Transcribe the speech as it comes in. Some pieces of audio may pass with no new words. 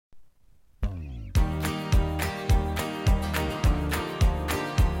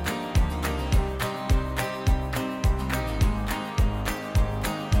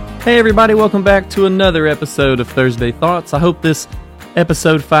Hey everybody, welcome back to another episode of Thursday Thoughts. I hope this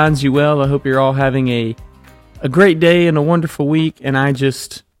episode finds you well. I hope you're all having a great day and a wonderful week, and I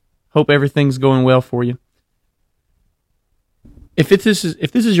just hope everything's going well for you. If this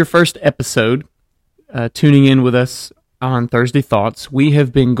is your first episode tuning in with us on Thursday Thoughts, we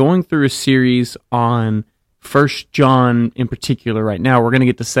have been going through a series on 1 John in particular right now. We're going to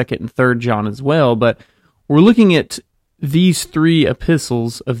get to 2nd and 3rd John as well, but we're looking at these three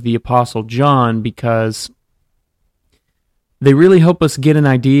epistles of the Apostle John because they really help us get an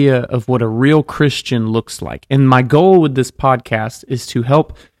idea of what a real Christian looks like. And my goal with this podcast is to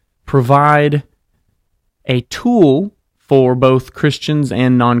help provide a tool for both Christians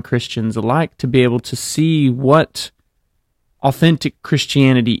and non-Christians alike to be able to see what authentic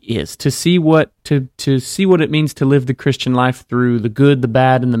Christianity is, to see what it means to live the Christian life through the good, the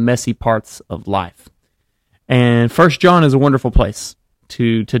bad, and the messy parts of life. And 1 John is a wonderful place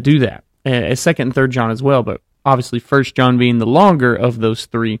to do that. 2nd and 3rd John as well, but obviously 1 John being the longer of those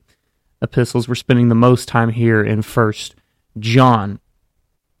three epistles, we're spending the most time here in 1 John.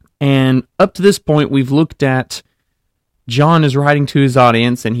 And up to this point, we've looked at John is writing to his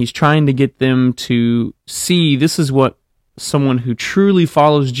audience, and he's trying to get them to see this is what someone who truly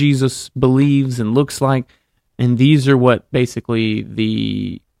follows Jesus believes and looks like, and these are what basically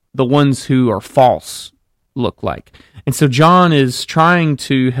the ones who are false look like. And so John is trying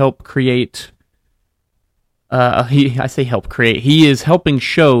to help create, he is helping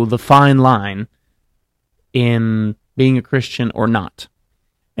show the fine line in being a Christian or not.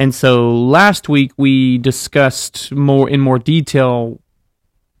 And so last week we discussed in more detail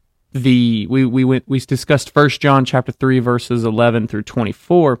we discussed 1 John chapter 3 verses 11 through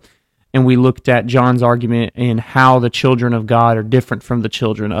 24, and we looked at John's argument in how the children of God are different from the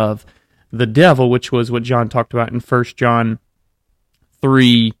children of the devil, which was what John talked about in 1 John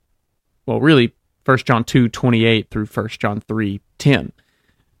 3, well, really 1 John 2:28 through 1 John 3:10.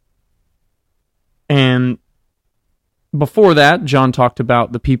 And before that, John talked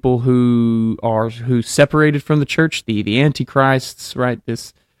about the people who separated from the church, the antichrists, right?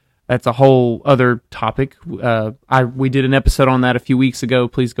 That's a whole other topic. We did an episode on that a few weeks ago.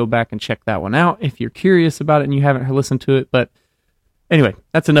 Please go back and check that one out if you're curious about it and you haven't listened to it. But anyway,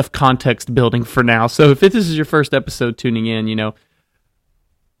 that's enough context building for now. So if this is your first episode tuning in,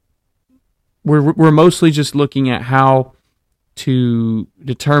 we're mostly just looking at how to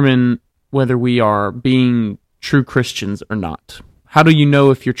determine whether we are being true Christians or not. How do you know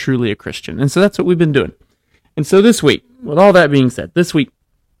if you're truly a Christian? And so that's what we've been doing. And so this week, with all that being said, this week,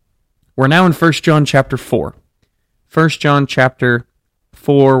 we're now in 1 John chapter 4. 1 John chapter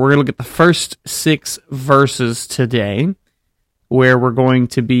 4, we're going to look at the first 6 verses today, where we're going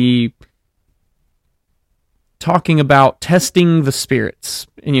to be talking about testing the spirits.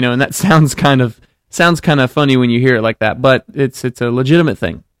 And and that sounds kind of funny when you hear it like that, but it's a legitimate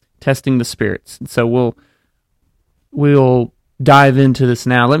thing, testing the spirits. And so we'll dive into this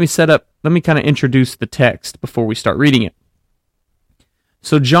now. Let me kind of introduce the text before we start reading it.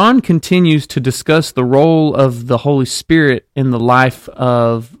 So John continues to discuss the role of the Holy Spirit in the life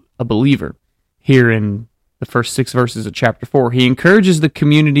of a believer here in the first 6 verses of chapter 4. He encourages the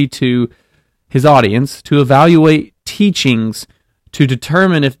community his audience, to evaluate teachings to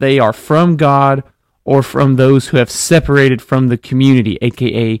determine if they are from God or from those who have separated from the community,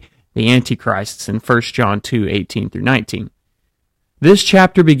 aka the Antichrists in 1 John 2:18 through 19. This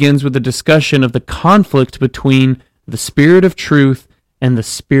chapter begins with a discussion of the conflict between the spirit of truth and the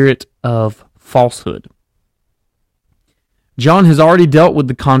spirit of falsehood. John has already dealt with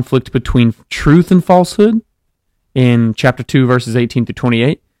the conflict between truth and falsehood in chapter 2, verses 18 through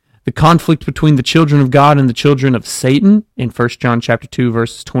 28, the conflict between the children of God and the children of Satan in 1 John chapter 2,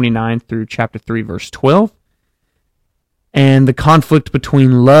 verses 29 through chapter 3, verse 12, and the conflict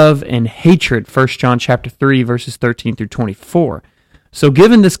between love and hatred, 1 John chapter 3, verses 13 through 24. So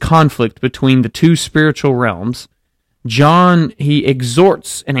given this conflict between the two spiritual realms, John, he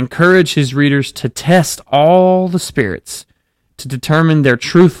exhorts and encourages his readers to test all the spirits to determine their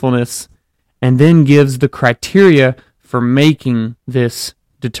truthfulness, and then gives the criteria for making this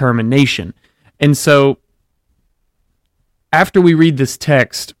determination. And so, after we read this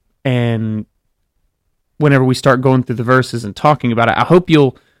text, and whenever we start going through the verses and talking about it, I hope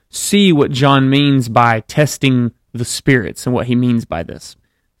you'll see what John means by testing the spirits and what he means by this.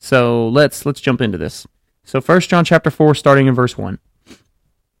 So let's jump into this. So 1 John chapter 4, starting in verse 1.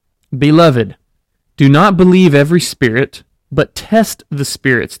 Beloved, do not believe every spirit, but test the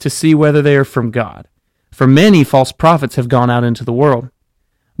spirits to see whether they are from God. For many false prophets have gone out into the world.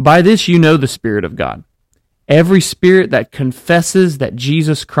 By this you know the Spirit of God. Every spirit that confesses that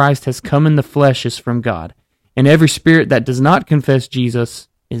Jesus Christ has come in the flesh is from God, and every spirit that does not confess Jesus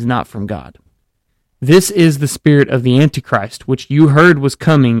is not from God. This is the spirit of the Antichrist, which you heard was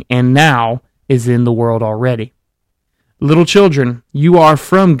coming and now is in the world already. Little children, you are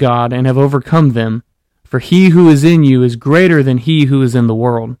from God and have overcome them, for he who is in you is greater than he who is in the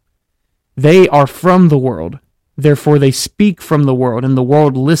world. They are from the world, therefore they speak from the world, and the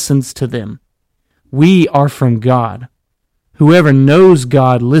world listens to them. We are from God. Whoever knows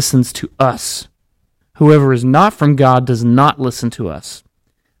God listens to us. Whoever is not from God does not listen to us.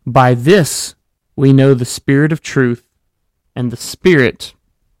 By this we know the spirit of truth and the spirit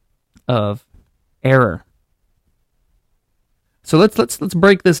of error. So let's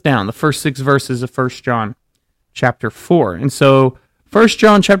break this down, the first 6 verses of 1 John chapter 4. And so 1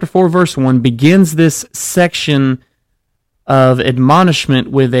 John chapter 4 verse 1 begins this section of admonishment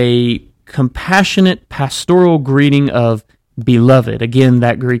with a compassionate pastoral greeting of beloved. Again,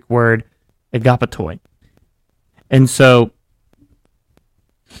 that Greek word agapetoi. And so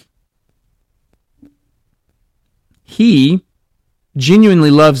he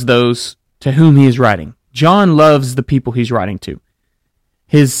genuinely loves those to whom he is writing. John loves the people he's writing to.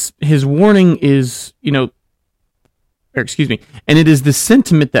 His warning is, and it is the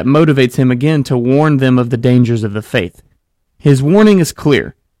sentiment that motivates him again to warn them of the dangers of the faith. His warning is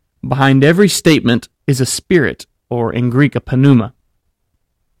clear. Behind every statement is a spirit, or in Greek, a pneuma.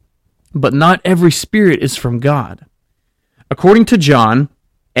 But not every spirit is from God. According to John,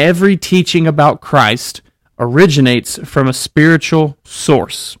 every teaching about Christ originates from a spiritual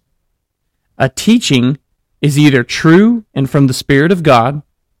source. A teaching is either true and from the Spirit of God,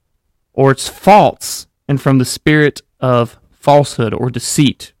 or it's false and from the spirit of falsehood or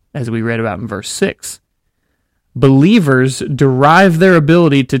deceit, as we read about in verse 6. Believers derive their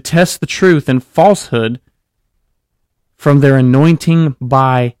ability to test the truth and falsehood from their anointing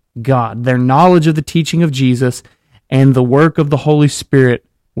by God, their knowledge of the teaching of Jesus, and the work of the Holy Spirit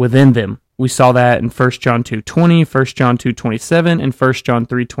within them. We saw that in 1 John 2:20, 1 John 2:27, and 1 John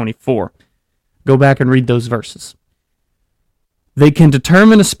 3:24. Go back and read those verses. They can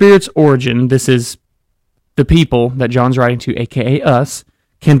determine a spirit's origin. This is the people that John's writing to, aka us,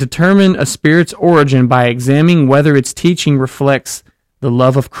 can determine a spirit's origin by examining whether its teaching reflects the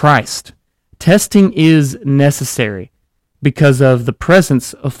love of Christ. Testing is necessary because of the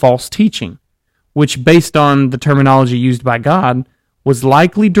presence of false teaching, which, based on the terminology used by God, was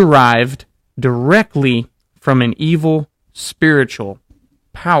likely derived directly from an evil spiritual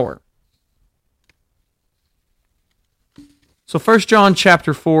power. So 1 John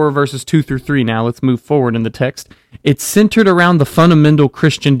chapter 4, verses 2 through 3 now, let's move forward in the text. It's centered around the fundamental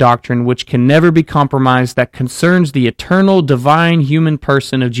Christian doctrine which can never be compromised that concerns the eternal, divine, human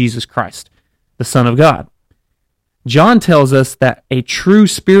person of Jesus Christ, the Son of God. John tells us that a true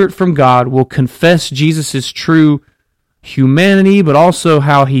spirit from God will confess Jesus' true humanity, but also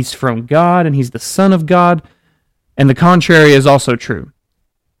how he's from God and he's the Son of God, and the contrary is also true.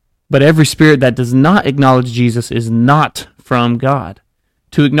 But every spirit that does not acknowledge Jesus is not from God.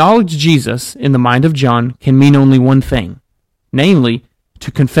 To acknowledge Jesus, in the mind of John, can mean only one thing, namely,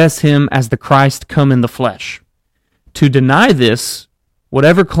 to confess him as the Christ come in the flesh. To deny this,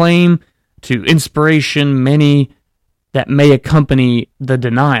 whatever claim to inspiration many that may accompany the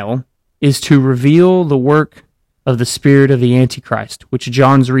denial, is to reveal the work of the spirit of the Antichrist, which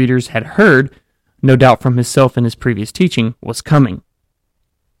John's readers had heard, no doubt from himself in his previous teaching, was coming.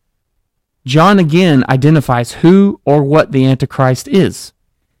 John again identifies who or what the Antichrist is.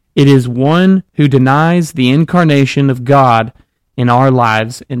 It is one who denies the incarnation of God in our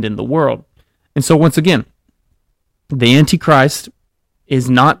lives and in the world. And so once again, the Antichrist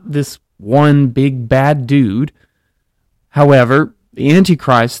is not this one big bad dude. However, the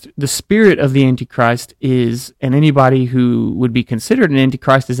Antichrist, the spirit of the Antichrist is, and anybody who would be considered an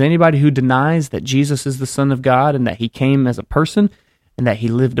Antichrist is anybody who denies that Jesus is the Son of God and that he came as a person and that he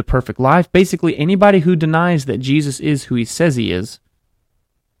lived a perfect life. Basically, anybody who denies that Jesus is who he says he is,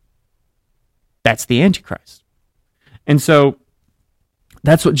 that's the Antichrist. And so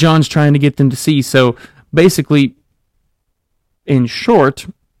that's what John's trying to get them to see. So basically, in short,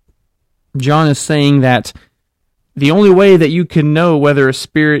 John is saying that the only way that you can know whether a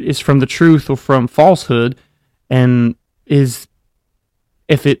spirit is from the truth or from falsehood and is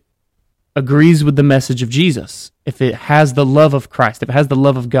if it agrees with the message of Jesus, if it has the love of Christ, if it has the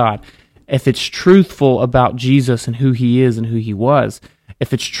love of God, if it's truthful about Jesus and who he is and who he was,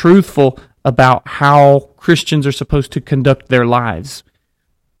 if it's truthful about how Christians are supposed to conduct their lives,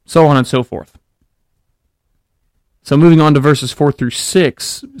 so on and so forth. So moving on to verses 4 through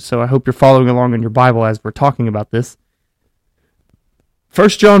 6, so I hope you're following along in your Bible as we're talking about this. 1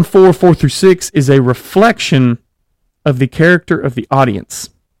 John 4, 4 through 6 is a reflection of the character of the audience.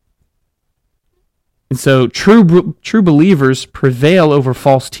 And so true believers prevail over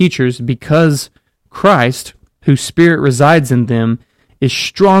false teachers because Christ, whose Spirit resides in them, is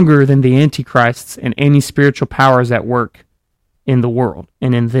stronger than the antichrists and any spiritual powers at work in the world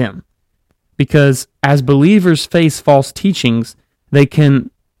and in them. Because as believers face false teachings, they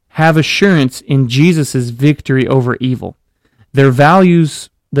can have assurance in Jesus' victory over evil. Their values,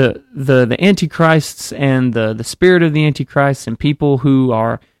 the antichrists and the spirit of the antichrists and people who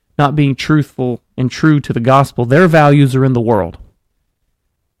are not being truthful and true to the gospel, their values are in the world.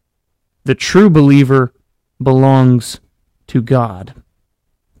 The true believer belongs to God,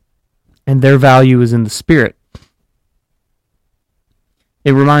 and their value is in the Spirit.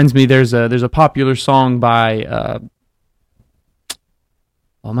 It reminds me, there's a popular song by,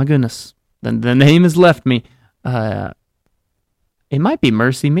 oh my goodness, the name has left me. It might be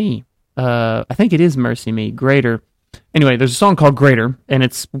Mercy Me. I think it is Mercy Me, Greater. Anyway, there's a song called Greater, and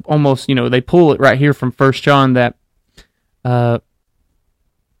it's almost, they pull it right here from 1 John that the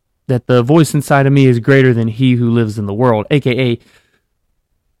voice inside of me is greater than he who lives in the world, a.k.a.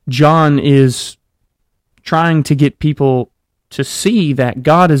 John is trying to get people to see that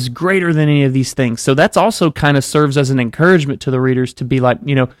God is greater than any of these things. So that's also kind of serves as an encouragement to the readers to be like,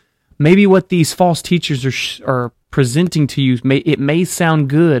 maybe what these false teachers are presenting to you, it may sound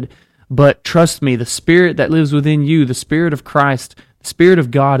good, but trust me, the Spirit that lives within you, the Spirit of Christ, the Spirit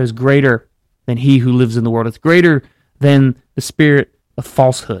of God is greater than he who lives in the world. It's greater than the spirit of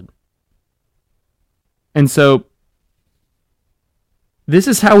falsehood. And so this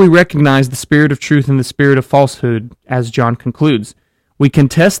is how we recognize the spirit of truth and the spirit of falsehood, as John concludes. We can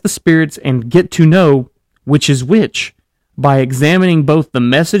test the spirits and get to know which is which by examining both the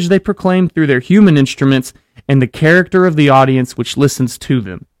message they proclaim through their human instruments and the character of the audience which listens to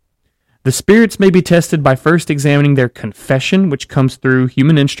them. The spirits may be tested by first examining their confession, which comes through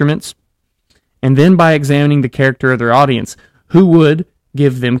human instruments, and then by examining the character of their audience, who would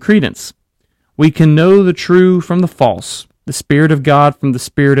give them credence. We can know the true from the false, the Spirit of God from the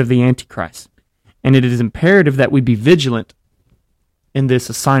spirit of the Antichrist, and it is imperative that we be vigilant in this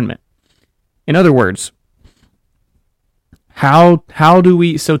assignment. In other words, how do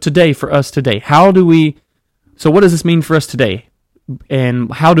we, so what does this mean for us today?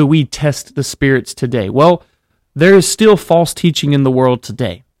 And how do we test the spirits today? Well, there is still false teaching in the world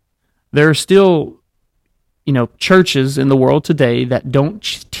today. There are still, churches in the world today that don't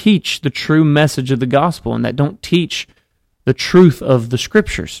teach the true message of the gospel and that don't teach the truth of the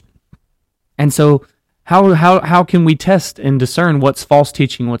scriptures. And so how can we test and discern what's false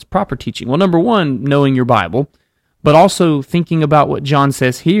teaching, what's proper teaching? Well, number one, knowing your Bible, but also thinking about what John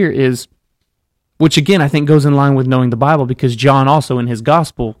says here is, which again I think goes in line with knowing the Bible, because John also in his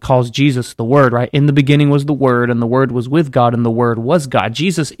gospel calls Jesus the Word, right? In the beginning was the Word, and the Word was with God, and the Word was God.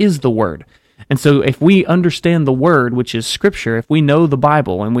 Jesus is the Word. And so if we understand the Word, which is Scripture, if we know the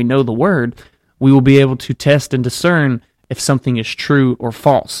Bible and we know the Word, we will be able to test and discern if something is true or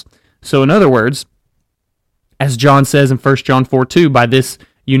false. So in other words, as John says in 1 John 4:2, by this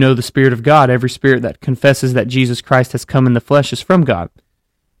you know the Spirit of God. Every spirit that confesses that Jesus Christ has come in the flesh is from God.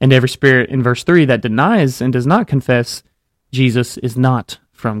 And every spirit, in verse 3, that denies and does not confess Jesus is not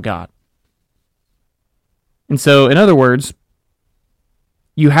from God. And so, in other words,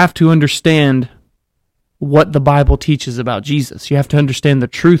 you have to understand what the Bible teaches about Jesus. You have to understand the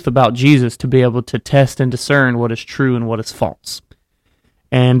truth about Jesus to be able to test and discern what is true and what is false.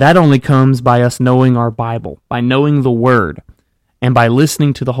 And that only comes by us knowing our Bible, by knowing the Word, and by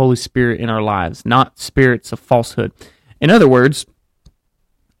listening to the Holy Spirit in our lives, not spirits of falsehood. In other words,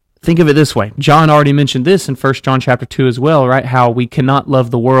 think of it this way. John already mentioned this in 1 John chapter 2 as well, right? How we cannot love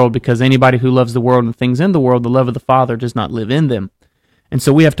the world because anybody who loves the world and things in the world, the love of the Father does not live in them. And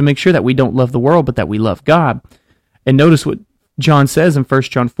so we have to make sure that we don't love the world, but that we love God. And notice what John says in 1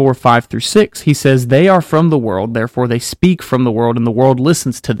 John 4, 5 through 6. He says, they are from the world, therefore they speak from the world, and the world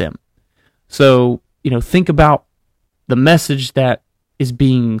listens to them. So, think about the message that is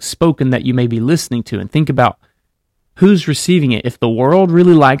being spoken that you may be listening to, and think about who's receiving it. If the world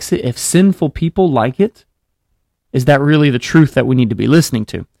really likes it, if sinful people like it, is that really the truth that we need to be listening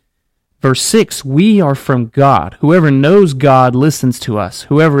to? Verse 6, we are from God. Whoever knows God listens to us.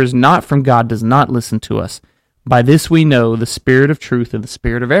 Whoever is not from God does not listen to us. By this we know the spirit of truth and the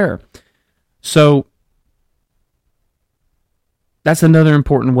spirit of error. So, that's another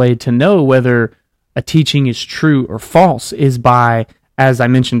important way to know whether a teaching is true or false, is by, as I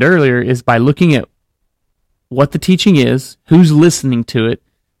mentioned earlier, is by looking at what the teaching is, who's listening to it,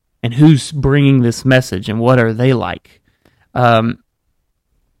 and who's bringing this message, and what are they like. And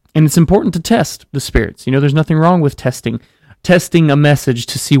it's important to test the spirits. There's nothing wrong with testing a message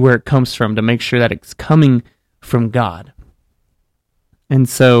to see where it comes from, to make sure that it's coming from God. And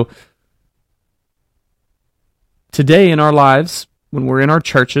so, today in our lives, when we're in our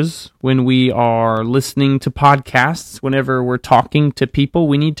churches, when we are listening to podcasts, whenever we're talking to people,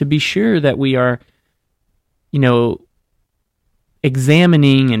 we need to be sure that we are,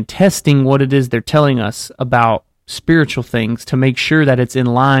 examining and testing what it is they're telling us about spiritual things to make sure that it's in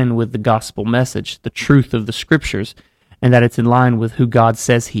line with the gospel message, the truth of the scriptures, and that it's in line with who God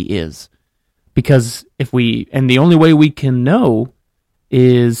says he is. Because the only way we can know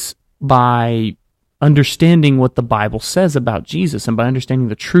is by understanding what the Bible says about Jesus and by understanding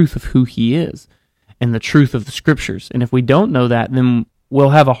the truth of who he is and the truth of the scriptures. And if we don't know that, then we'll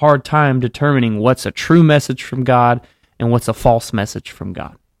have a hard time determining what's a true message from God and what's a false message from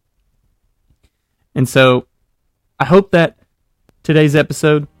God. And so I hope that today's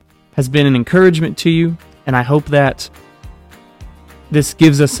episode has been an encouragement to you, and I hope that this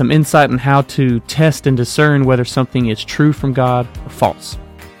gives us some insight on how to test and discern whether something is true from God or false.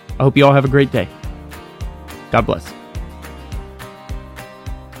 I hope you all have a great day. God bless.